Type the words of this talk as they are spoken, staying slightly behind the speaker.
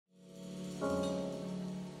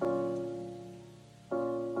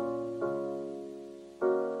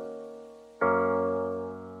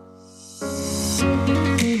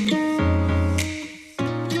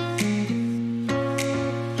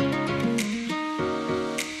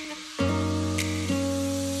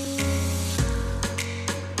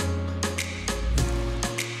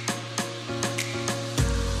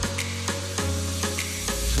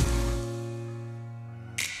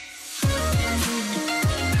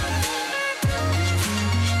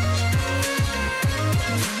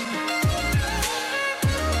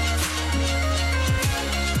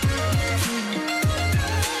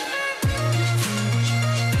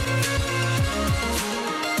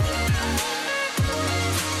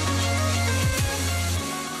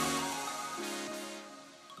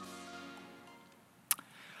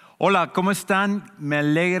Hola, ¿cómo están? Me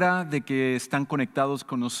alegra de que están conectados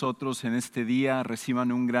con nosotros en este día.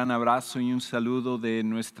 Reciban un gran abrazo y un saludo de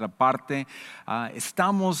nuestra parte.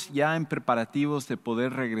 Estamos ya en preparativos de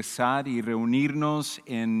poder regresar y reunirnos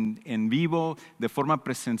en vivo de forma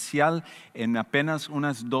presencial en apenas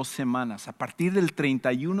unas 2 semanas. A partir del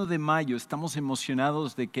 31 de mayo estamos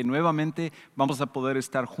emocionados de que nuevamente vamos a poder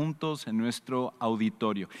estar juntos en nuestro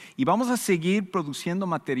auditorio. Y vamos a seguir produciendo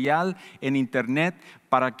material en internet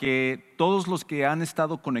para que todos los que han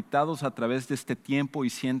estado conectados a través de este tiempo y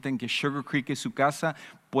sienten que Sugar Creek es su casa,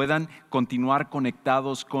 puedan continuar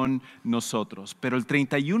conectados con nosotros. Pero el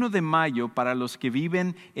 31 de mayo, para los que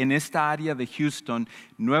viven en esta área de Houston,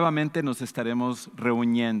 nuevamente nos estaremos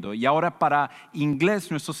reuniendo. Y ahora para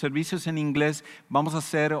inglés, nuestros servicios en inglés, vamos a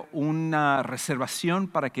hacer una reservación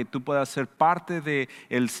para que tú puedas ser parte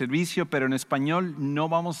del servicio, pero en español no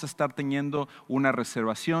vamos a estar teniendo una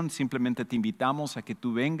reservación, simplemente te invitamos a que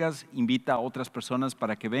tú vengas, invita a otras personas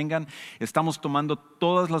para que vengan. Estamos tomando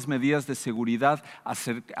todas las medidas de seguridad,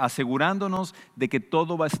 asegurándonos de que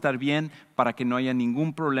todo va a estar bien para que no haya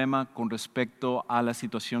ningún problema con respecto a la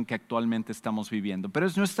situación que actualmente estamos viviendo. Pero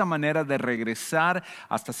es nuestra manera de regresar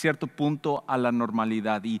hasta cierto punto a la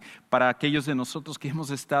normalidad. Y para aquellos de nosotros que hemos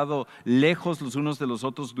estado lejos los unos de los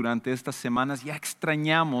otros durante estas semanas, ya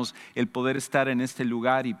extrañamos el poder estar en este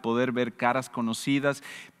lugar y poder ver caras conocidas,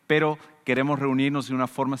 pero queremos reunirnos de una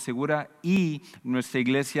forma segura y nuestra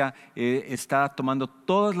iglesia está tomando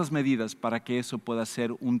todas las medidas para que eso pueda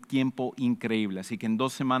ser un tiempo increíble. Así que en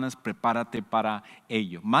 2 semanas prepárate para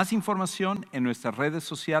ello. Más información en nuestras redes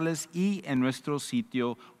sociales y en nuestro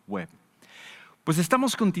sitio web. Pues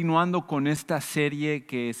estamos continuando con esta serie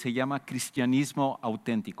que se llama Cristianismo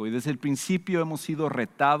Auténtico, y desde el principio hemos sido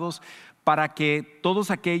retados para que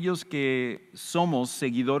todos aquellos que somos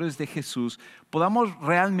seguidores de Jesús podamos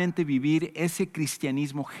realmente vivir ese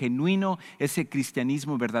cristianismo genuino, ese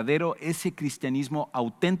cristianismo verdadero, ese cristianismo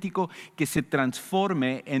auténtico que se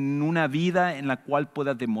transforme en una vida en la cual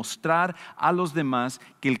pueda demostrar a los demás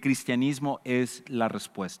que el cristianismo es la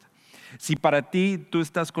respuesta. Si para ti tú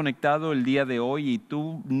estás conectado el día de hoy y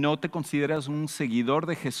tú no te consideras un seguidor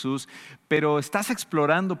de Jesús, pero estás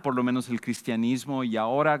explorando por lo menos el cristianismo, y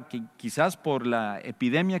ahora que quizás por la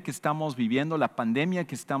epidemia que estamos viviendo, la pandemia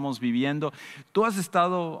que estamos viviendo, tú has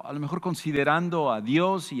estado a lo mejor considerando a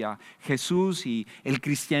Dios y a Jesús y el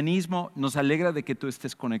cristianismo, nos alegra de que tú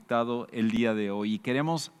estés conectado el día de hoy y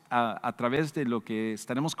queremos a través de lo que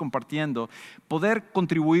estaremos compartiendo, poder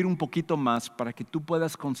contribuir un poquito más para que tú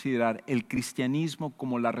puedas considerar el cristianismo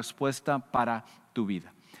como la respuesta para tu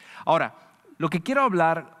vida. Ahora, lo que quiero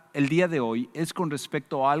hablar el día de hoy es con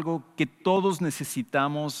respecto a algo que todos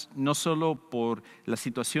necesitamos, no solo por la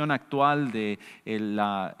situación actual de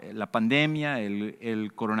la pandemia,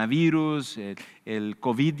 el coronavirus, el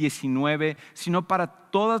COVID-19, sino para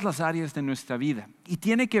todas las áreas de nuestra vida. Y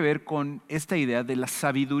tiene que ver con esta idea de la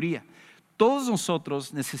sabiduría. Todos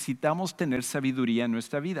nosotros necesitamos tener sabiduría en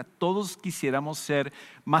nuestra vida. Todos quisiéramos ser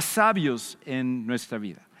más sabios en nuestra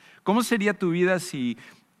vida. ¿Cómo sería tu vida si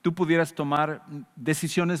tú pudieras tomar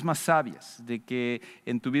decisiones más sabias, de que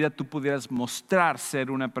en tu vida tú pudieras mostrar ser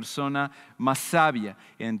una persona más sabia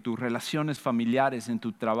en tus relaciones familiares, en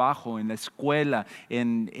tu trabajo, en la escuela,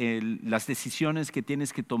 en las decisiones que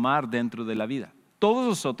tienes que tomar dentro de la vida? Todos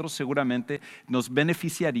nosotros seguramente nos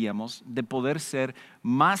beneficiaríamos de poder ser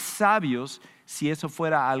más sabios si eso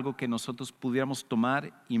fuera algo que nosotros pudiéramos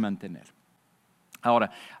tomar y mantener.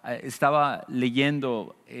 Ahora, estaba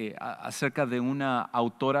leyendo acerca de una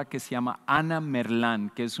autora que se llama Anna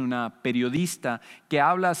Merlan, que es una periodista que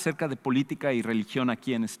habla acerca de política y religión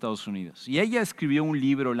aquí en Estados Unidos. Y ella escribió un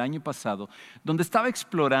libro el año pasado donde estaba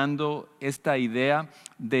explorando esta idea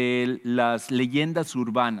de las leyendas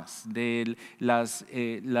urbanas, de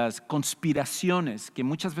las conspiraciones que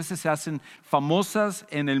muchas veces se hacen famosas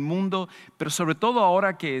en el mundo, pero sobre todo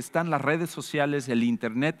ahora que están las redes sociales, el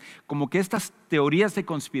internet, como que estas teorías de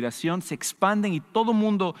conspiración se expanden y todo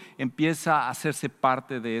mundo empieza a hacerse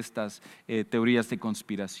parte de estas teorías de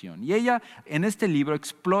conspiración. Y ella en este libro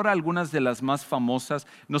explora algunas de las más famosas,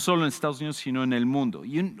 no solo en Estados Unidos, sino en el mundo.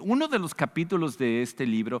 Y en uno de los capítulos de este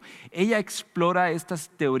libro, ella explora estas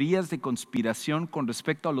teorías de conspiración con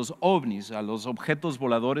respecto a los ovnis, a los objetos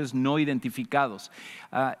voladores no identificados,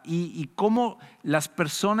 y cómo las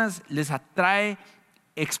personas les atrae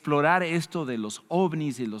explorar esto de los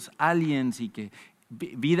ovnis y los aliens y que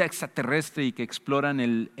vida extraterrestre y que exploran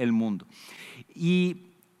el mundo. Y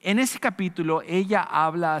en ese capítulo ella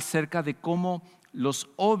habla acerca de cómo los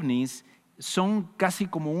ovnis son casi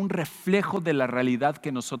como un reflejo de la realidad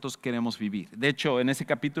que nosotros queremos vivir. De hecho, en ese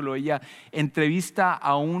capítulo ella entrevista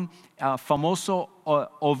a un famoso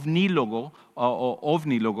ovnílogo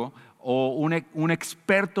o un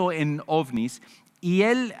experto en ovnis, y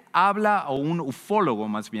él habla, o un ufólogo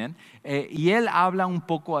más bien, y él habla un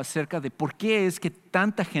poco acerca de por qué es que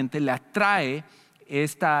tanta gente le atrae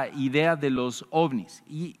esta idea de los ovnis.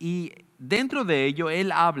 Y dentro de ello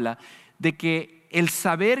él habla de que el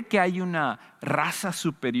saber que hay una raza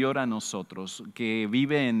superior a nosotros que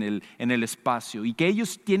vive en el espacio y que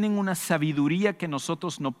ellos tienen una sabiduría que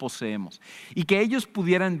nosotros no poseemos y que ellos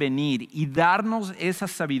pudieran venir y darnos esa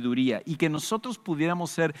sabiduría y que nosotros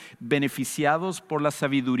pudiéramos ser beneficiados por la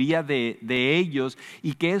sabiduría de ellos,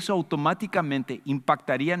 y que eso automáticamente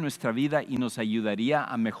impactaría nuestra vida y nos ayudaría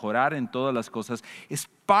a mejorar en todas las cosas, es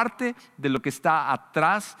parte de lo que está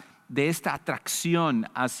atrás de esta atracción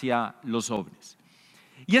hacia los ovnis.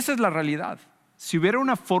 Y esa es la realidad. Si hubiera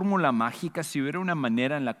una fórmula mágica, si hubiera una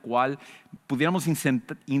manera en la cual pudiéramos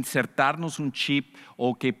insertarnos un chip,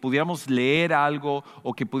 o que pudiéramos leer algo,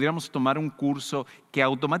 o que pudiéramos tomar un curso que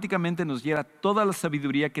automáticamente nos diera toda la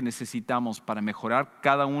sabiduría que necesitamos para mejorar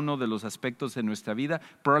cada uno de los aspectos de nuestra vida,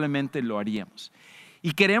 probablemente lo haríamos.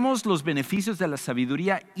 Y queremos los beneficios de la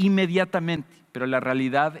sabiduría inmediatamente, pero la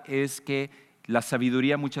realidad es que la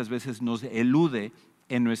sabiduría muchas veces nos elude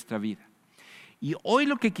en nuestra vida. Y hoy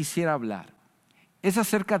lo que quisiera hablar es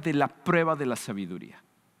acerca de la prueba de la sabiduría,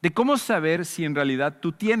 de cómo saber si en realidad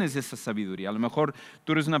tú tienes esa sabiduría. A lo mejor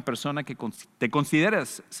tú eres una persona que te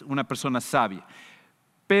consideras una persona sabia,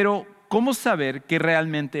 pero ¿cómo saber que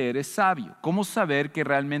realmente eres sabio? ¿Cómo saber que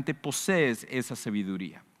realmente posees esa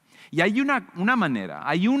sabiduría? Y hay una manera,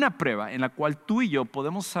 hay una prueba en la cual tú y yo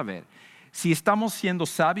podemos saber si estamos siendo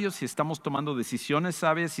sabios, si estamos tomando decisiones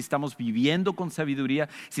sabias, si estamos viviendo con sabiduría,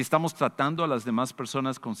 si estamos tratando a las demás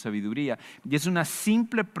personas con sabiduría. Y es una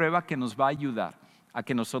simple prueba que nos va a ayudar a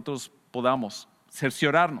que nosotros podamos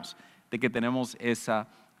cerciorarnos de que tenemos esa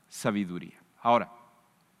sabiduría. Ahora,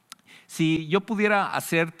 si yo pudiera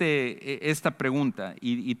hacerte esta pregunta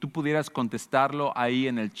y tú pudieras contestarlo ahí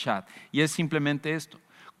en el chat, y es simplemente esto: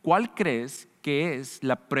 ¿cuál crees que es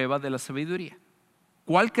la prueba de la sabiduría?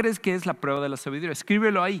 ¿Cuál crees que es la prueba de la sabiduría?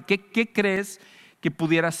 Escríbelo ahí. ¿Qué crees que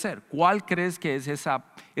pudiera ser? ¿Cuál crees que es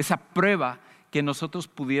esa prueba que nosotros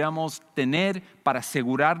pudiéramos tener para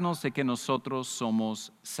asegurarnos de que nosotros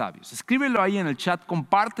somos sabios? Escríbelo ahí en el chat,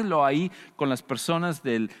 compártelo ahí con las personas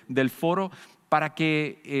del foro para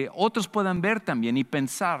que otros puedan ver también y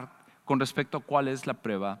pensar con respecto a cuál es la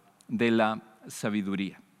prueba de la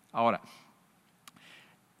sabiduría. Ahora,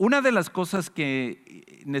 una de las cosas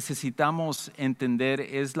que necesitamos entender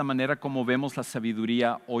es la manera como vemos la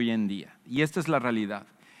sabiduría hoy en día. Y esta es la realidad,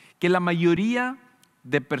 que la mayoría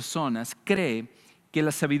de personas cree que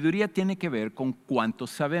la sabiduría tiene que ver con cuánto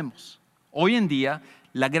sabemos. Hoy en día,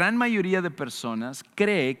 la gran mayoría de personas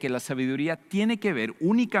cree que la sabiduría tiene que ver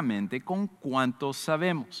únicamente con cuánto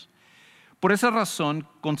sabemos. Por esa razón,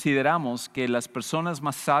 consideramos que las personas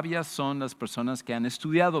más sabias son las personas que han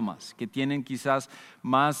estudiado más, que tienen quizás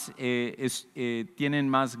más, tienen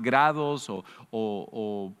más grados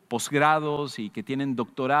o posgrados, y que tienen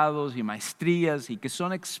doctorados y maestrías, y que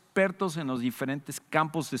son expertos en los diferentes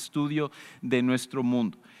campos de estudio de nuestro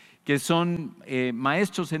mundo, que son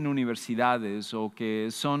maestros en universidades, o que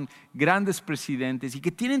son grandes presidentes, y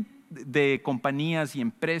que tienen de compañías y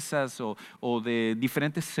empresas o de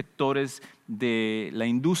diferentes sectores de la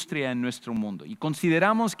industria en nuestro mundo. Y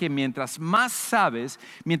consideramos que mientras más sabes,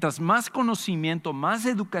 mientras más conocimiento, más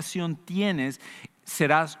educación tienes,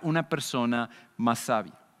 serás una persona más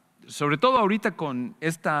sabia. Sobre todo ahorita con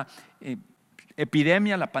esta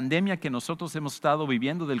epidemia, la pandemia que nosotros hemos estado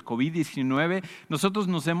viviendo del COVID-19, nosotros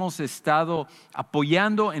nos hemos estado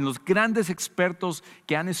apoyando en los grandes expertos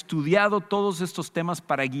que han estudiado todos estos temas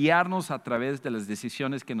para guiarnos a través de las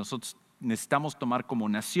decisiones que nosotros necesitamos tomar como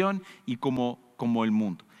nación y como el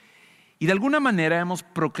mundo. Y de alguna manera hemos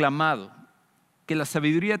proclamado que la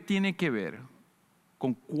sabiduría tiene que ver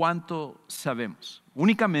con cuánto sabemos,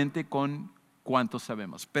 únicamente con cuánto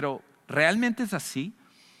sabemos. Pero ¿realmente es así?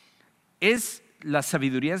 La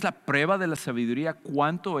sabiduría es la prueba de la sabiduría.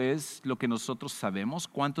 ¿Cuánto es lo que nosotros sabemos?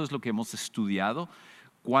 ¿Cuánto es lo que hemos estudiado?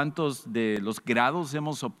 ¿Cuántos de los grados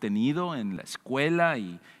hemos obtenido en la escuela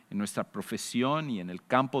y en nuestra profesión y en el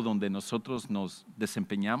campo donde nosotros nos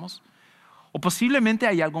desempeñamos? O posiblemente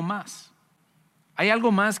hay algo más. Hay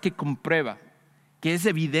algo más que comprueba, que es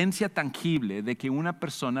evidencia tangible de que una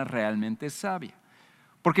persona realmente es sabia.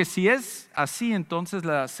 Porque si es así, entonces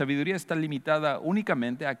la sabiduría está limitada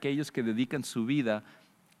únicamente a aquellos que dedican su vida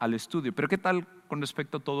al estudio. Pero ¿qué tal con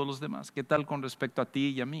respecto a todos los demás? ¿Qué tal con respecto a ti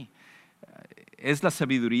y a mí? ¿Es la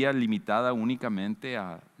sabiduría limitada únicamente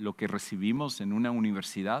a lo que recibimos en una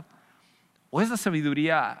universidad? ¿O es la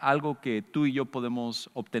sabiduría algo que tú y yo podemos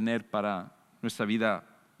obtener para nuestra vida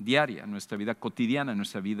diaria, nuestra vida cotidiana,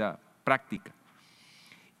 nuestra vida práctica?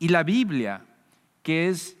 Y la Biblia, que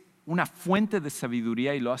es una fuente de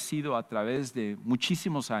sabiduría y lo ha sido a través de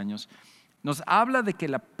muchísimos años, nos habla de que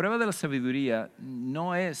la prueba de la sabiduría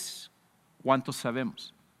no es cuánto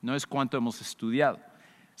sabemos, no es cuánto hemos estudiado.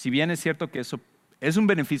 Si bien es cierto que eso es un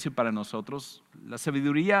beneficio para nosotros, la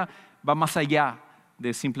sabiduría va más allá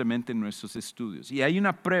de simplemente nuestros estudios. Y hay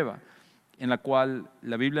una prueba en la cual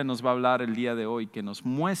la Biblia nos va a hablar el día de hoy que nos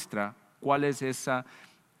muestra cuál es esa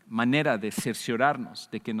manera de cerciorarnos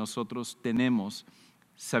de que nosotros tenemos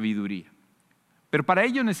sabiduría. Pero para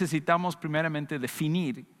ello necesitamos primeramente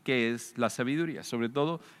definir qué es la sabiduría, sobre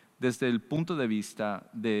todo desde el punto de vista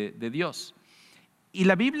de Dios. Y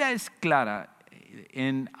la Biblia es clara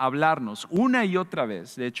en hablarnos una y otra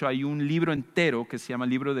vez. De hecho, hay un libro entero que se llama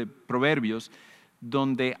el libro de Proverbios,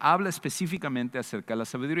 donde habla específicamente acerca de la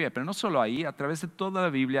sabiduría. Pero no solo ahí, a través de toda la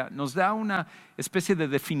Biblia nos da una especie de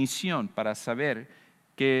definición para saber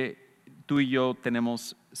que tú y yo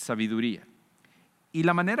tenemos sabiduría. Y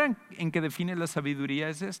la manera en que define la sabiduría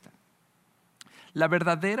es esta. La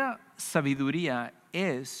verdadera sabiduría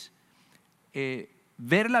es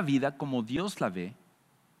ver la vida como Dios la ve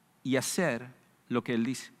y hacer lo que Él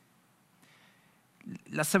dice.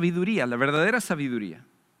 La sabiduría, la verdadera sabiduría,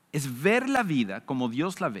 es ver la vida como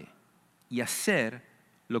Dios la ve y hacer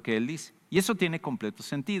lo que Él dice. Y eso tiene completo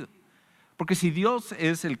sentido. Porque si Dios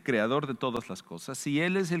es el creador de todas las cosas, si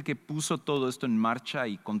Él es el que puso todo esto en marcha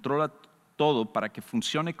y controla todo para que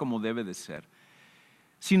funcione como debe de ser,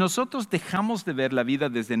 si nosotros dejamos de ver la vida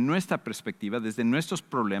desde nuestra perspectiva, desde nuestros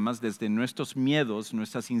problemas, desde nuestros miedos,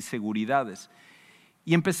 nuestras inseguridades,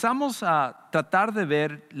 y empezamos a tratar de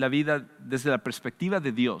ver la vida desde la perspectiva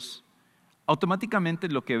de Dios, automáticamente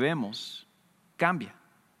lo que vemos cambia,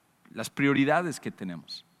 las prioridades que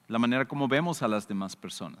tenemos, la manera como vemos a las demás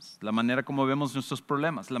personas, la manera como vemos nuestros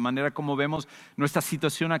problemas, la manera como vemos nuestra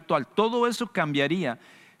situación actual. Todo eso cambiaría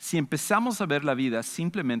si empezamos a ver la vida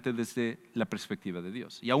simplemente desde la perspectiva de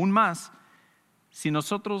Dios. Y aún más, si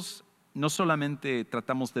nosotros no solamente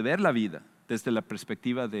tratamos de ver la vida desde la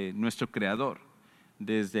perspectiva de nuestro Creador,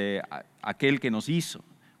 desde aquel que nos hizo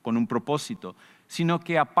con un propósito, sino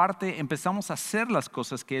que aparte empezamos a hacer las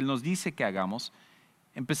cosas que Él nos dice que hagamos,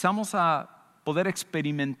 empezamos a poder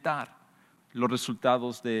experimentar los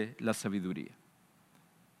resultados de la sabiduría.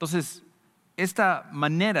 Entonces, esta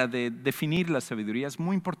manera de definir la sabiduría es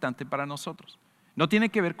muy importante para nosotros. No tiene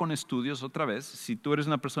que ver con estudios otra vez. Si tú eres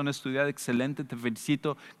una persona estudiada, excelente, te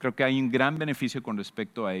felicito. Creo que hay un gran beneficio con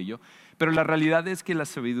respecto a ello. Pero la realidad es que la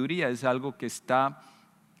sabiduría es algo que está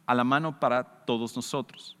a la mano para todos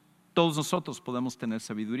nosotros. Todos nosotros podemos tener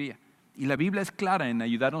sabiduría. Y la Biblia es clara en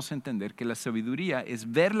ayudarnos a entender que la sabiduría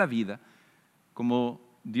es ver la vida como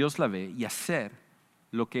Dios la ve y hacer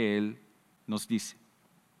lo que Él nos dice.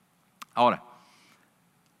 Ahora,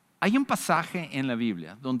 hay un pasaje en la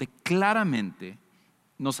Biblia donde claramente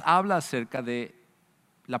nos habla acerca de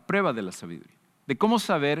la prueba de la sabiduría, de cómo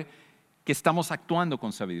saber que estamos actuando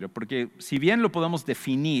con sabiduría, porque si bien lo podemos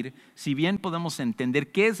definir, si bien podemos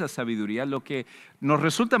entender qué es la sabiduría, lo que nos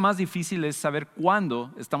resulta más difícil es saber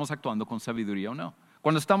cuándo estamos actuando con sabiduría o no.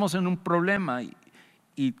 Cuando estamos en un problema y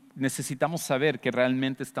necesitamos saber que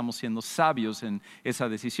realmente estamos siendo sabios en esa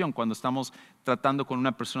decisión, cuando estamos tratando con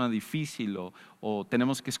una persona difícil o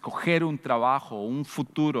tenemos que escoger un trabajo o un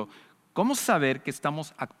futuro, ¿cómo saber que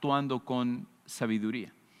estamos actuando con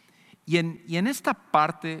sabiduría? Y en esta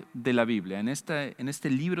parte de la Biblia, en este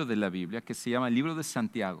libro de la Biblia que se llama el libro de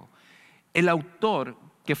Santiago, el autor,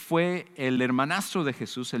 que fue el hermanastro de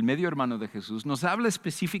Jesús, el medio hermano de Jesús, nos habla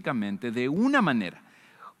específicamente de una manera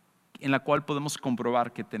en la cual podemos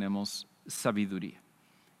comprobar que tenemos sabiduría.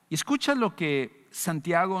 Y escucha lo que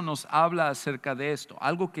Santiago nos habla acerca de esto,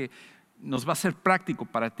 algo que nos va a ser práctico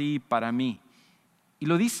para ti y para mí. Y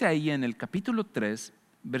lo dice ahí en el capítulo 3,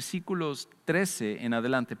 versículos 13 en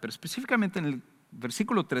adelante, pero específicamente en el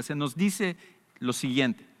versículo 13 nos dice lo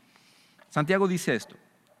siguiente. Santiago dice esto: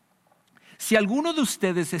 si alguno de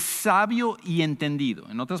ustedes es sabio y entendido,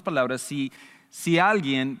 en otras palabras, si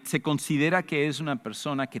alguien se considera que es una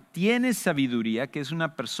persona que tiene sabiduría, que es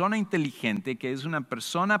una persona inteligente, que es una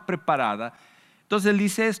persona preparada, entonces él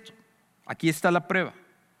dice esto, aquí está la prueba: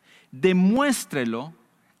 demuéstrelo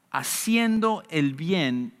haciendo el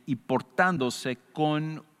bien y portándose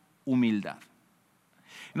con humildad.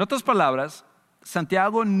 En otras palabras,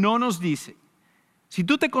 Santiago no nos dice, si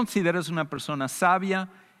tú te consideras una persona sabia,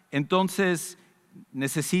 entonces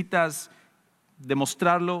necesitas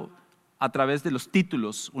demostrarlo a través de los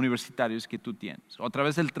títulos universitarios que tú tienes, o a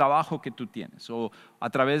través del trabajo que tú tienes, o a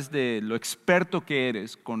través de lo experto que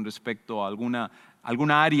eres con respecto a alguna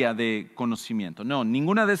área de conocimiento. No,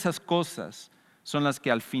 ninguna de esas cosas son las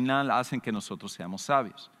que al final hacen que nosotros seamos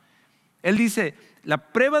sabios. Él dice, la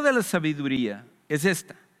prueba de la sabiduría es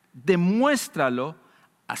esta: demuéstralo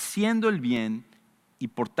haciendo el bien y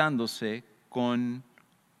portándose con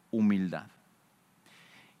humildad.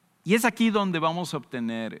 Y es aquí donde vamos a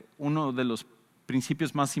obtener uno de los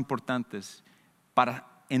principios más importantes para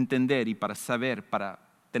entender y para saber, para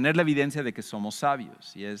tener la evidencia de que somos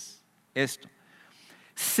sabios, y es esto: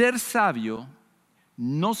 ser sabio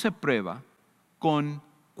no se prueba con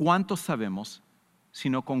cuánto sabemos,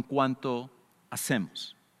 sino con cuánto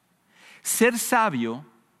hacemos. Ser sabio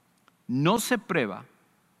no se prueba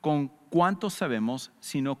con cuánto sabemos,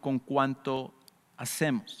 sino con cuánto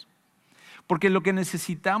hacemos. Porque lo que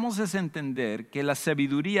necesitamos es entender que la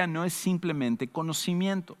sabiduría no es simplemente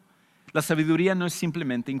conocimiento. La sabiduría no es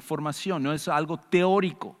simplemente información, no es algo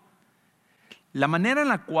teórico. La manera en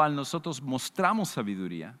la cual nosotros mostramos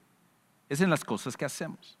sabiduría es en las cosas que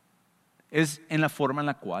hacemos. Es en la forma en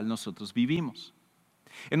la cual nosotros vivimos.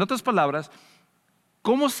 En otras palabras,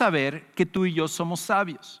 ¿cómo saber que tú y yo somos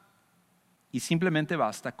sabios? Y simplemente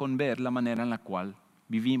basta con ver la manera en la cual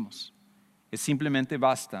vivimos. Simplemente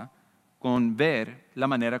basta con ver la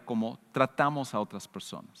manera como tratamos a otras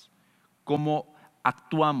personas, cómo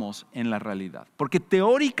actuamos en la realidad. Porque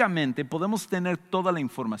teóricamente podemos tener toda la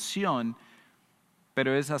información,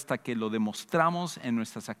 pero es hasta que lo demostramos en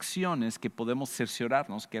nuestras acciones que podemos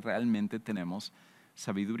cerciorarnos que realmente tenemos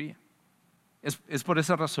sabiduría. Es por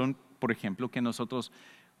esa razón, por ejemplo, que nosotros,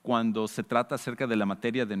 cuando se trata acerca de la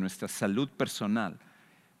materia de nuestra salud personal,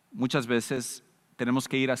 muchas veces tenemos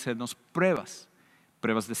que ir a hacernos pruebas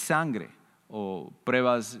de sangre o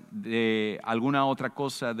pruebas de alguna otra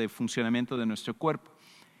cosa de funcionamiento de nuestro cuerpo.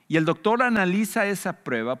 Y el doctor analiza esa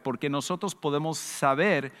prueba porque nosotros podemos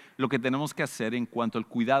saber lo que tenemos que hacer en cuanto al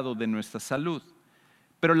cuidado de nuestra salud.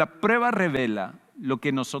 Pero la prueba revela lo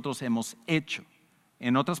que nosotros hemos hecho.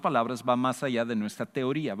 En otras palabras, va más allá de nuestra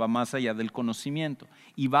teoría, va más allá del conocimiento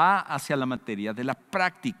y va hacia la materia de la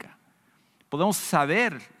práctica. Podemos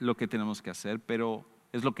saber lo que tenemos que hacer, pero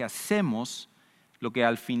es lo que hacemos lo que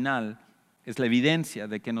al final es la evidencia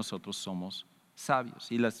de que nosotros somos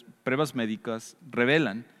sabios. Y las pruebas médicas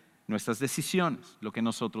revelan nuestras decisiones, lo que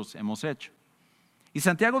nosotros hemos hecho. Y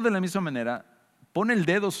Santiago, de la misma manera, pone el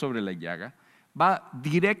dedo sobre la llaga, va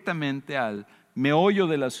directamente al meollo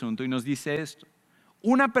del asunto y nos dice esto: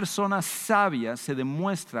 una persona sabia se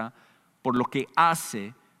demuestra por lo que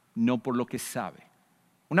hace, no por lo que sabe.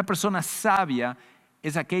 Una persona sabia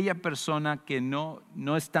es aquella persona que no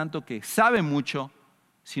es tanto que sabe mucho,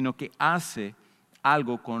 sino que hace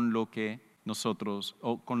algo con lo que nosotros,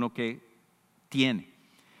 o con lo que tiene.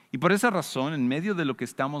 Y por esa razón, en medio de lo que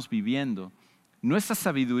estamos viviendo, nuestra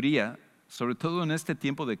sabiduría, sobre todo en este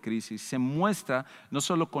tiempo de crisis, se muestra no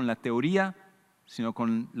solo con la teoría, sino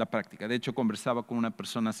con la práctica. De hecho, conversaba con una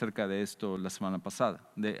persona acerca de esto la semana pasada.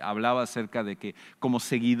 Hablaba acerca de que, como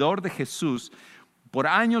seguidor de Jesús, por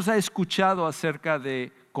años ha escuchado acerca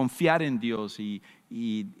de confiar en Dios y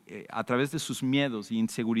a través de sus miedos y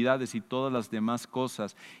inseguridades y todas las demás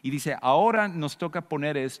cosas. Y dice, ahora nos toca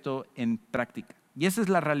poner esto en práctica. Y esa es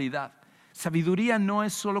la realidad. Sabiduría no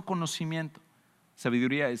es solo conocimiento.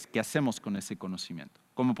 Sabiduría es qué hacemos con ese conocimiento,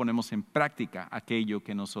 cómo ponemos en práctica aquello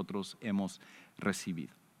que nosotros hemos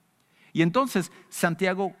recibido. Y entonces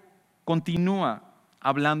Santiago continúa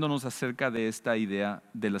hablándonos acerca de esta idea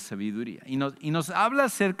de la sabiduría y nos habla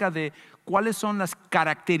acerca de cuáles son las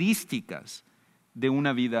características de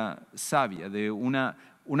una vida sabia, de una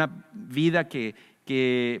vida que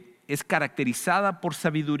es caracterizada por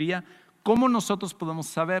sabiduría. ¿Cómo nosotros podemos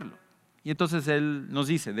saberlo? Y entonces él nos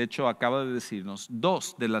dice, de hecho acaba de decirnos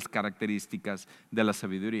dos de las características de la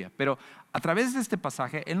sabiduría. Pero a través de este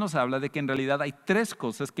pasaje él nos habla de que en realidad hay tres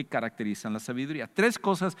cosas que caracterizan la sabiduría. Tres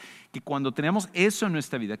cosas que cuando tenemos eso en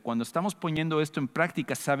nuestra vida, cuando estamos poniendo esto en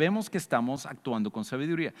práctica, sabemos que estamos actuando con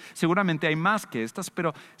sabiduría. Seguramente hay más que estas,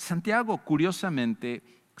 pero Santiago curiosamente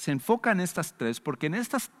se enfoca en estas tres porque en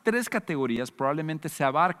estas tres categorías probablemente se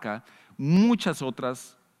abarca muchas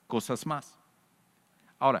otras cosas más.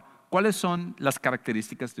 Ahora, ¿cuáles son las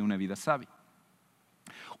características de una vida sabia?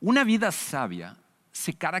 Una vida sabia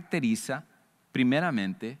se caracteriza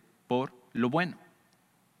primeramente por lo bueno.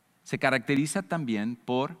 Se caracteriza también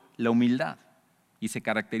por la humildad y se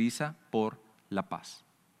caracteriza por la paz.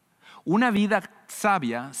 Una vida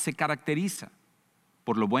sabia se caracteriza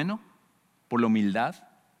por lo bueno, por la humildad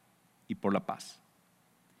y por la paz.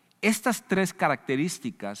 Estas tres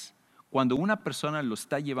características cuando una persona lo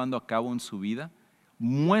está llevando a cabo en su vida,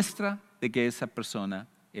 muestra de que esa persona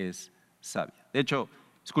es sabia. De hecho,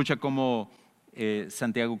 escucha cómo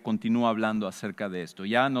Santiago continúa hablando acerca de esto.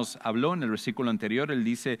 Ya nos habló en el versículo anterior, él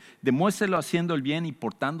dice, demuéstrelo haciendo el bien y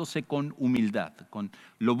portándose con humildad, con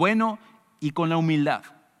lo bueno y con la humildad.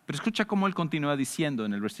 Pero escucha cómo él continúa diciendo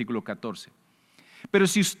en el versículo 14. Pero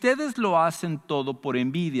si ustedes lo hacen todo por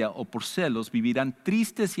envidia o por celos, vivirán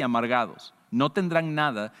tristes y amargados. No tendrán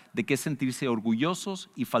nada de qué sentirse orgullosos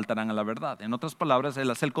y faltarán a la verdad. En otras palabras,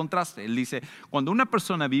 él hace el contraste. Él dice, cuando una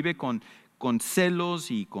persona vive con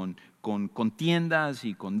celos y con contiendas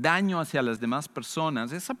y con daño hacia las demás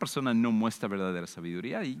personas, esa persona no muestra verdadera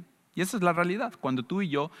sabiduría. Y esa es la realidad. Cuando tú y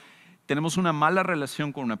yo tenemos una mala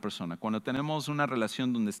relación con una persona, cuando tenemos una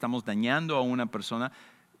relación donde estamos dañando a una persona,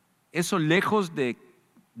 eso, lejos de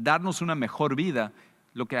darnos una mejor vida,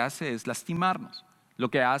 lo que hace es lastimarnos. Lo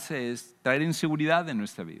que hace es traer inseguridad en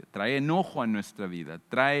nuestra vida, trae enojo en nuestra vida,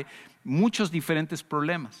 trae muchos diferentes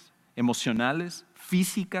problemas emocionales,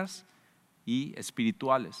 físicas y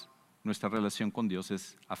espirituales. Nuestra relación con Dios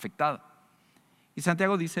es afectada. Y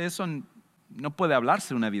Santiago dice, eso no puede hablarse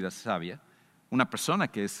de una vida sabia, una persona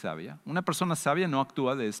que es sabia. Una persona sabia no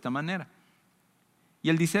actúa de esta manera. Y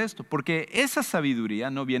él dice esto, porque esa sabiduría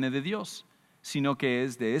no viene de Dios, sino que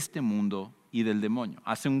es de este mundo y del demonio.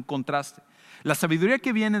 Hace un contraste. La sabiduría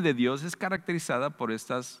que viene de Dios es caracterizada por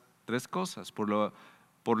estas tres cosas,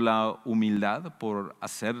 por la humildad, por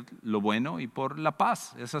hacer lo bueno y por la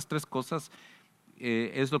paz. Esas tres cosas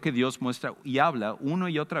es lo que Dios muestra y habla una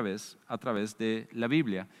y otra vez a través de la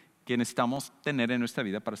Biblia, que necesitamos tener en nuestra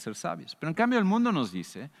vida para ser sabios. Pero en cambio el mundo nos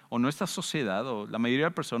dice, o nuestra sociedad, o la mayoría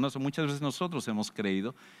de personas, o muchas veces nosotros hemos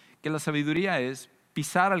creído, que la sabiduría es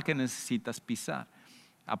pisar al que necesitas pisar,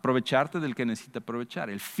 aprovecharte del que necesita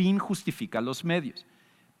aprovechar. El fin justifica los medios.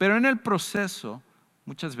 Pero en el proceso,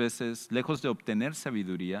 muchas veces, lejos de obtener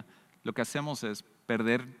sabiduría, lo que hacemos es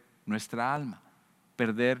perder nuestra alma,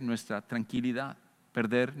 perder nuestra tranquilidad,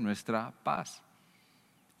 perder nuestra paz.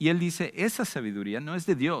 Y él dice, esa sabiduría no es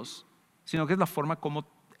de Dios, sino que es la forma como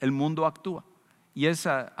el mundo actúa. Y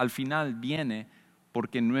esa al final viene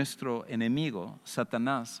porque nuestro enemigo,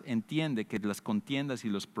 Satanás, entiende que las contiendas y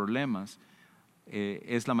los problemas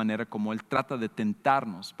es la manera como él trata de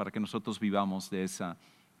tentarnos para que nosotros vivamos de esa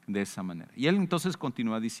manera. Y él entonces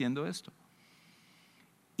continúa diciendo esto.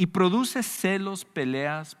 Y produce celos,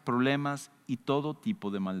 peleas, problemas y todo tipo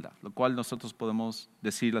de maldad. Lo cual nosotros podemos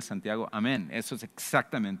decirle a Santiago, amén, eso es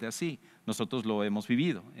exactamente así. Nosotros lo hemos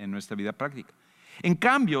vivido en nuestra vida práctica. En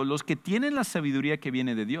cambio, los que tienen la sabiduría que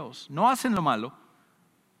viene de Dios no hacen lo malo,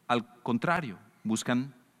 al contrario,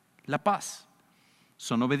 buscan la paz.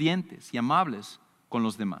 Son obedientes y amables con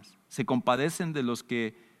los demás. Se compadecen de los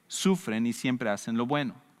que sufren y siempre hacen lo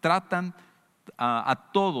bueno. Tratan a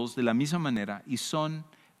todos de la misma manera y son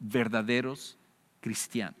verdaderos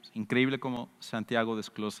cristianos. Increíble cómo Santiago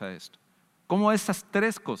desglosa esto. Cómo estas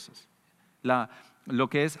tres cosas, lo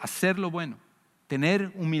que es hacer lo bueno,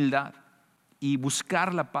 tener humildad y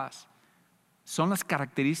buscar la paz, son las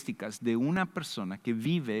características de una persona que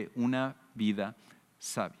vive una vida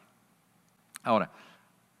sabia. Ahora,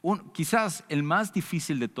 quizás el más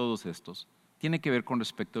difícil de todos estos tiene que ver con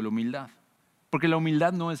respecto a la humildad, porque la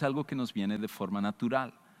humildad no es algo que nos viene de forma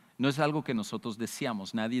natural. No es algo que nosotros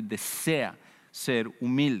deseamos, nadie desea ser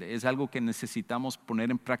humilde, es algo que necesitamos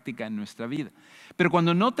poner en práctica en nuestra vida. Pero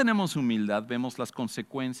cuando no tenemos humildad, vemos las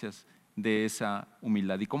consecuencias de esa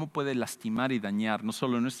humildad y cómo puede lastimar y dañar no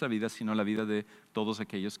solo nuestra vida, sino la vida de todos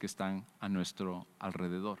aquellos que están a nuestro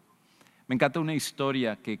alrededor. Me encanta una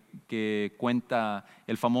historia que cuenta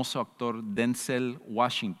el famoso actor Denzel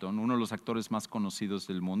Washington, uno de los actores más conocidos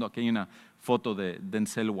del mundo. Aquí hay una foto de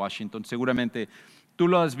Denzel Washington, seguramente tú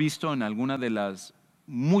lo has visto en alguna de las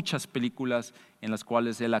muchas películas en las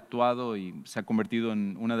cuales él ha actuado y se ha convertido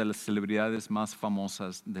en una de las celebridades más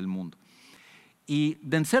famosas del mundo. Y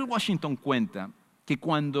Denzel Washington cuenta que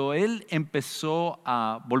cuando él empezó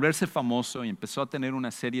a volverse famoso y empezó a tener una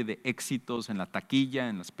serie de éxitos en la taquilla,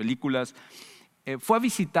 en las películas, fue a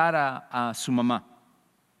visitar a su mamá.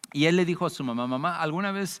 Y él le dijo a su mamá, mamá,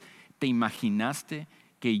 ¿alguna vez te imaginaste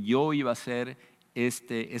que yo iba a ser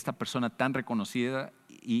esta persona tan reconocida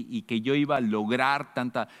y que yo iba a lograr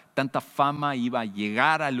tanta fama, iba a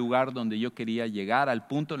llegar al lugar donde yo quería llegar, al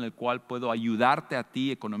punto en el cual puedo ayudarte a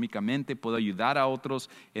ti económicamente, puedo ayudar a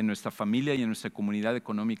otros en nuestra familia y en nuestra comunidad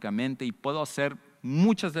económicamente y puedo hacer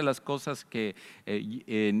muchas de las cosas que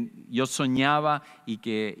yo soñaba y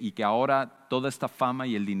que ahora toda esta fama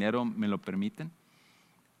y el dinero me lo permiten?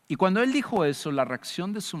 Y cuando él dijo eso, la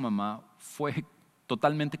reacción de su mamá fue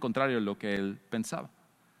totalmente contraria a lo que él pensaba.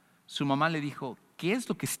 Su mamá le dijo, ¿qué es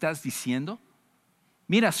lo que estás diciendo?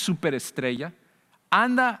 Mira, superestrella,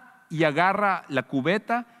 anda y agarra la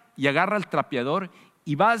cubeta y agarra el trapeador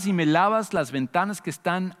y vas y me lavas las ventanas que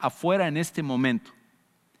están afuera en este momento.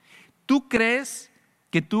 ¿Tú crees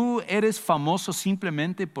que tú eres famoso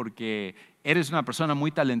simplemente porque eres una persona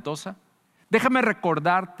muy talentosa? Déjame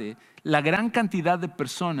recordarte la gran cantidad de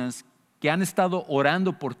personas que han estado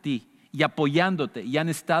orando por ti y apoyándote y han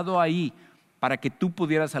estado ahí para que tú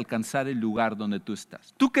pudieras alcanzar el lugar donde tú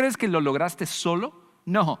estás. ¿Tú crees que lo lograste solo?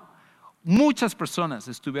 No. Muchas personas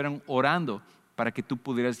estuvieron orando para que tú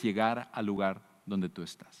pudieras llegar al lugar donde tú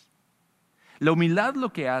estás. La humildad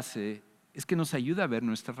lo que hace es que nos ayuda a ver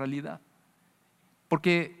nuestra realidad.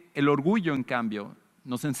 Porque el orgullo, en cambio,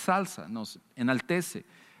 nos ensalza, nos enaltece,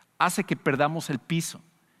 hace que perdamos el piso.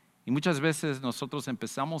 Y muchas veces nosotros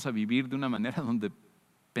empezamos a vivir de una manera donde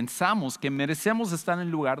pensamos que merecemos estar en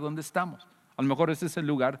el lugar donde estamos. A lo mejor ese es el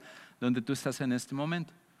lugar donde tú estás en este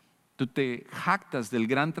momento. Tú te jactas del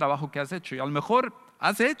gran trabajo que has hecho y a lo mejor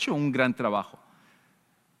has hecho un gran trabajo.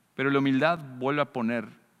 Pero la humildad vuelve a poner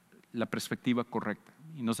la perspectiva correcta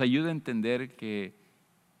y nos ayuda a entender que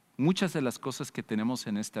muchas de las cosas que tenemos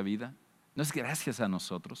en esta vida no es gracias a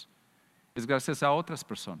nosotros, es gracias a otras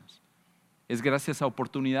personas, es gracias a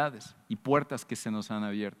oportunidades y puertas que se nos han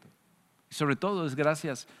abierto. Y sobre todo es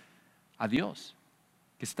gracias a Dios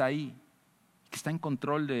que está ahí, que está en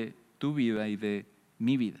control de tu vida y de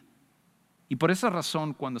mi vida. Y por esa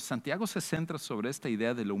razón, cuando Santiago se centra sobre esta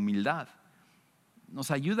idea de la humildad,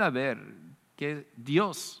 nos ayuda a ver que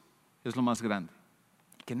Dios es lo más grande,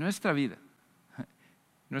 que nuestra vida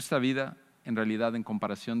en realidad en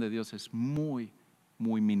comparación de Dios es muy,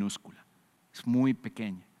 muy minúscula, es muy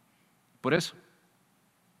pequeña. Por eso,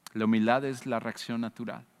 la humildad es la reacción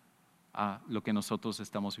natural a lo que nosotros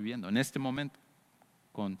estamos viviendo en este momento,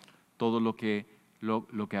 con todo lo que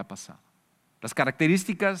ha pasado. Las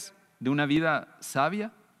características de una vida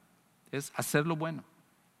sabia es hacer lo bueno,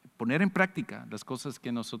 poner en práctica las cosas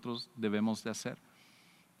que nosotros debemos de hacer.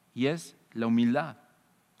 Y es la humildad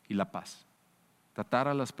y la paz. Tratar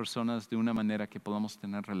a las personas de una manera que podamos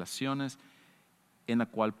tener relaciones en la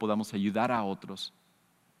cual podamos ayudar a otros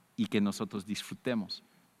y que nosotros disfrutemos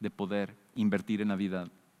de poder invertir en la vida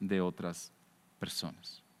de otras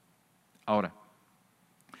personas. Ahora,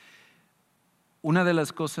 una de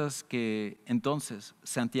las cosas que entonces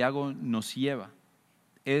Santiago nos lleva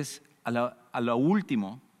es a lo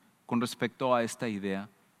último con respecto a esta idea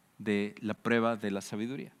de la prueba de la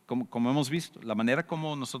sabiduría. Como hemos visto, la manera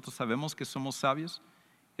como nosotros sabemos que somos sabios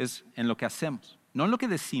es en lo que hacemos. No en lo que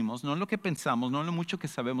decimos, no en lo que pensamos, no en lo mucho que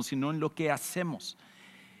sabemos, sino en lo que hacemos.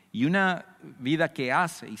 Y una vida que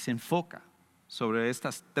hace y se enfoca sobre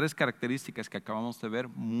estas tres características que acabamos de ver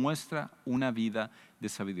muestra una vida de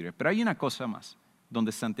sabiduría. Pero hay una cosa más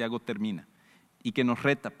donde Santiago termina y que nos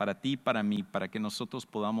reta para ti y para mí, para que nosotros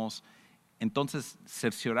podamos entonces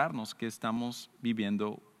cerciorarnos que estamos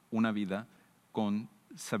viviendo una vida con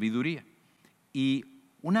sabiduría. Y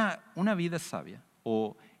una vida sabia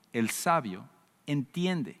o el sabio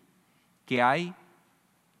entiende que hay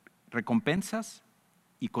recompensas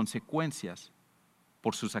y consecuencias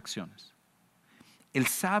por sus acciones. El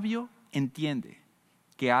sabio entiende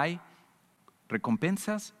que hay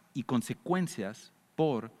recompensas y consecuencias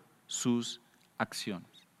por sus acciones.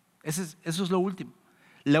 Eso es lo último.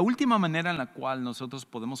 La última manera en la cual nosotros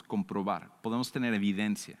podemos comprobar, podemos tener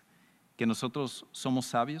evidencia que nosotros somos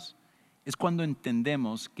sabios, es cuando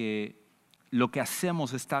entendemos que lo que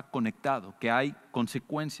hacemos está conectado, que hay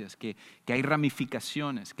consecuencias, que hay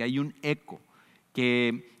ramificaciones, que hay un eco,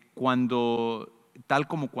 que tal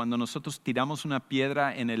como cuando nosotros tiramos una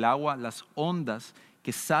piedra en el agua, las ondas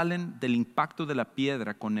que salen del impacto de la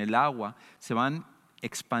piedra con el agua se van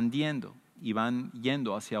expandiendo y van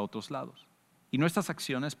yendo hacia otros lados. Y nuestras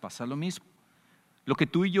acciones pasa lo mismo. Lo que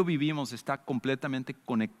tú y yo vivimos está completamente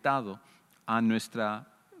conectado a nuestra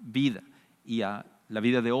vida y a la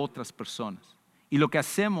vida de otras personas. Y lo que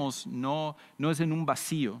hacemos no es en un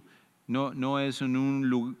vacío, no es en un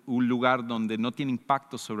lugar donde no tiene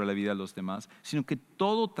impacto sobre la vida de los demás, sino que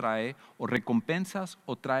todo trae o recompensas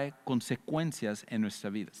o trae consecuencias en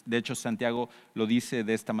nuestras vidas. De hecho, Santiago lo dice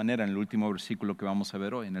de esta manera en el último versículo que vamos a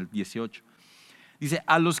ver hoy, en el 18. Dice,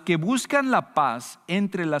 a los que buscan la paz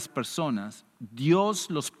entre las personas,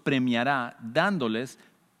 Dios los premiará dándoles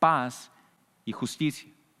paz y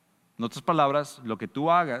justicia. En otras palabras, lo que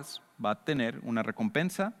tú hagas va a tener una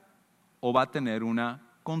recompensa o va a tener una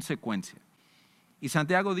consecuencia. Y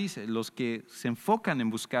Santiago dice, los que se enfocan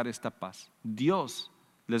en buscar esta paz, Dios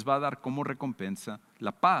les va a dar como recompensa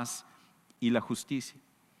la paz y la justicia.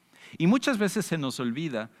 Y muchas veces se nos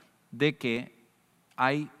olvida de que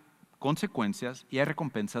hay consecuencias y hay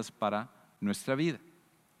recompensas para nuestra vida.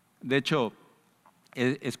 De hecho,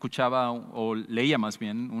 escuchaba o leía más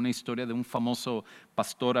bien una historia de un famoso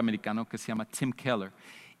pastor americano que se llama Tim Keller.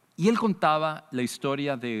 Y él contaba la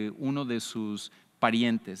historia de uno de sus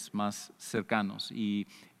parientes más cercanos. Y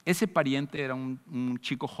ese pariente era un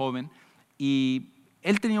chico joven y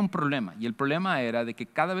él tenía un problema. Y el problema era de que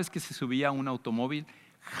cada vez que se subía a un automóvil,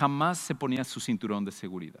 jamás se ponía su cinturón de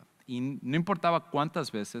seguridad. Y no importaba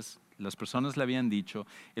cuántas veces las personas le habían dicho,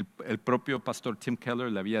 el propio pastor Tim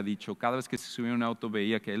Keller le había dicho, cada vez que se subía a un auto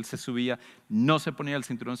veía que él se subía, no se ponía el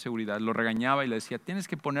cinturón de seguridad, lo regañaba y le decía, tienes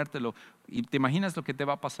que ponértelo, y te imaginas lo que te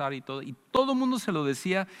va a pasar y todo el mundo se lo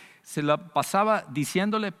decía, se la pasaba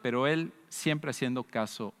diciéndole, pero él siempre haciendo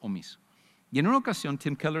caso omiso. Y en una ocasión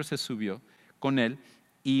Tim Keller se subió con él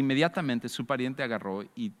y inmediatamente su pariente agarró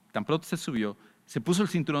y tan pronto se subió, se puso el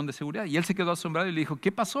cinturón de seguridad y él se quedó asombrado y le dijo,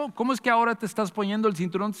 ¿qué pasó? ¿Cómo es que ahora te estás poniendo el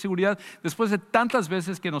cinturón de seguridad después de tantas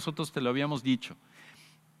veces que nosotros te lo habíamos dicho?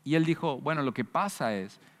 Y él dijo, bueno, lo que pasa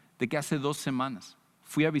es de que hace 2 semanas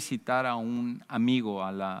fui a visitar a un amigo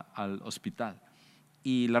al hospital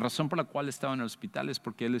y la razón por la cual estaba en el hospital es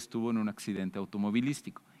porque él estuvo en un accidente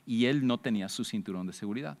automovilístico y él no tenía su cinturón de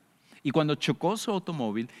seguridad. Y cuando chocó su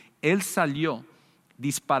automóvil, él salió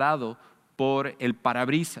disparado por el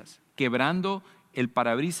parabrisas, quebrando el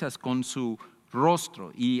parabrisas con su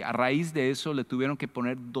rostro y a raíz de eso le tuvieron que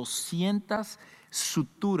poner 200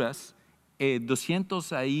 suturas,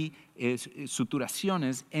 200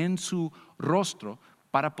 suturaciones en su rostro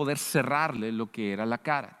para poder cerrarle lo que era la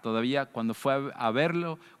cara. Todavía cuando fui a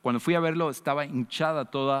verlo estaba hinchada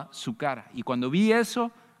toda su cara y cuando vi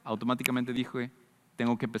eso automáticamente dije,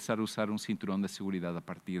 tengo que empezar a usar un cinturón de seguridad a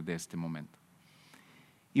partir de este momento.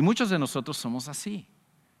 Y muchos de nosotros somos así.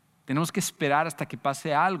 Tenemos que esperar hasta que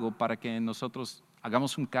pase algo para que nosotros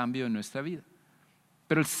hagamos un cambio en nuestra vida.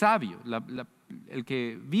 Pero el sabio, el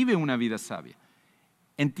que vive una vida sabia,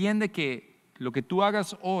 entiende que lo que tú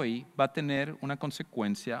hagas hoy va a tener una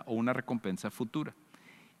consecuencia o una recompensa futura.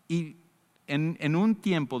 Y en un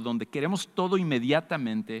tiempo donde queremos todo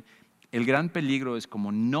inmediatamente, el gran peligro es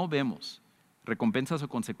como no vemos recompensas o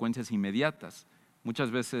consecuencias inmediatas,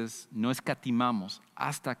 muchas veces no escatimamos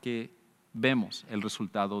hasta que vemos el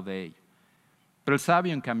resultado de ello. Pero el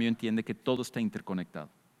sabio, en cambio, entiende que todo está interconectado,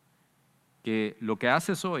 que lo que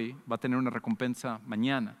haces hoy va a tener una recompensa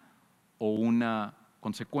mañana o una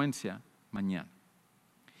consecuencia mañana.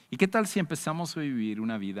 ¿Y qué tal si empezamos a vivir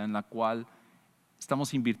una vida en la cual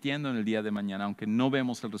estamos invirtiendo en el día de mañana, aunque no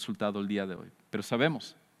vemos el resultado el día de hoy, pero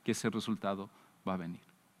sabemos que ese resultado va a venir?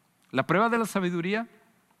 La prueba de la sabiduría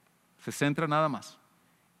se centra nada más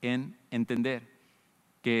en entender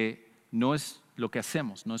que no es lo que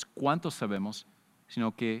hacemos, no es cuánto sabemos,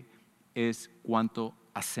 sino que es cuánto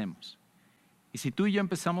hacemos. Y si tú y yo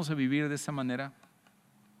empezamos a vivir de esa manera,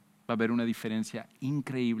 va a haber una diferencia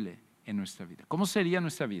increíble en nuestra vida. ¿Cómo sería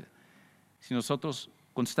nuestra vida si nosotros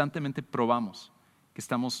constantemente probamos que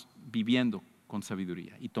estamos viviendo con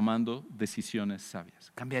sabiduría y tomando decisiones sabias?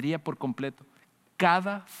 Cambiaría por completo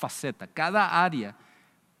cada faceta, cada área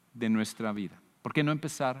de nuestra vida. ¿Por qué no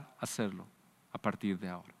empezar a hacerlo a partir de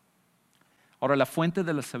ahora? Ahora, la fuente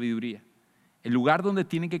de la sabiduría, el lugar donde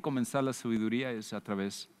tiene que comenzar la sabiduría es a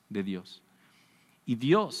través de Dios. Y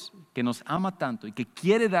Dios, que nos ama tanto y que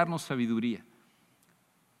quiere darnos sabiduría,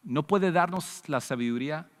 no puede darnos la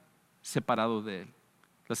sabiduría separado de Él.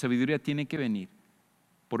 La sabiduría tiene que venir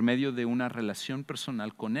por medio de una relación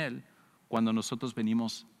personal con Él cuando nosotros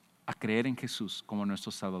venimos a creer en Jesús como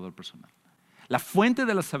nuestro Salvador personal. La fuente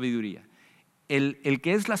de la sabiduría, el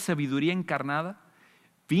que es la sabiduría encarnada,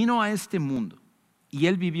 vino a este mundo y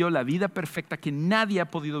Él vivió la vida perfecta que nadie ha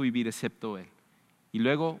podido vivir excepto Él. Y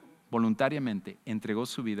luego voluntariamente entregó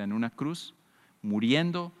su vida en una cruz,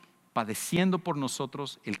 muriendo, padeciendo por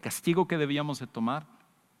nosotros el castigo que debíamos de tomar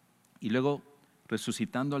y luego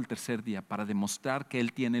resucitando al tercer día para demostrar que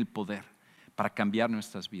Él tiene el poder para cambiar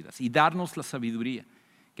nuestras vidas y darnos la sabiduría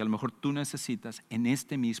que a lo mejor tú necesitas en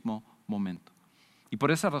este mismo momento. Y por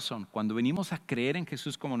esa razón, cuando venimos a creer en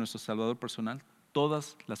Jesús como nuestro Salvador personal,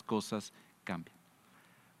 todas las cosas cambian.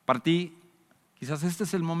 Para ti, quizás este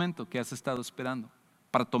es el momento que has estado esperando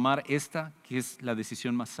para tomar esta que es la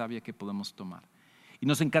decisión más sabia que podemos tomar. Y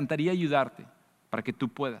nos encantaría ayudarte para que tú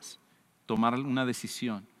puedas tomar una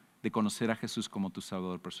decisión de conocer a Jesús como tu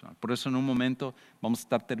Salvador personal. Por eso en un momento vamos a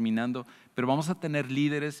estar terminando, pero vamos a tener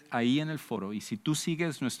líderes ahí en el foro y si tú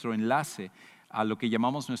sigues nuestro enlace a lo que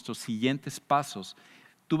llamamos nuestros siguientes pasos,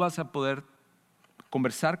 tú vas a poder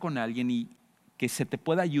conversar con alguien y que se te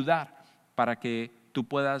pueda ayudar para que tú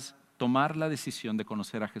puedas tomar la decisión de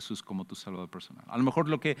conocer a Jesús como tu Salvador personal. A lo mejor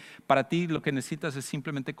para ti lo que necesitas es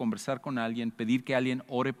simplemente conversar con alguien, pedir que alguien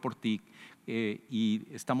ore por ti y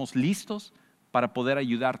estamos listos para poder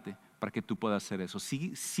ayudarte para que tú puedas hacer eso.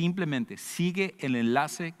 Simplemente sigue el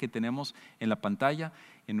enlace que tenemos en la pantalla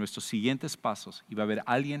en nuestros siguientes pasos y va a haber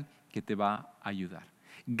alguien que te va a ayudar.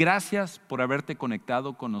 Gracias por haberte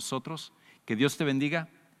conectado con nosotros. Que Dios te bendiga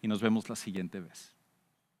y nos vemos la siguiente vez.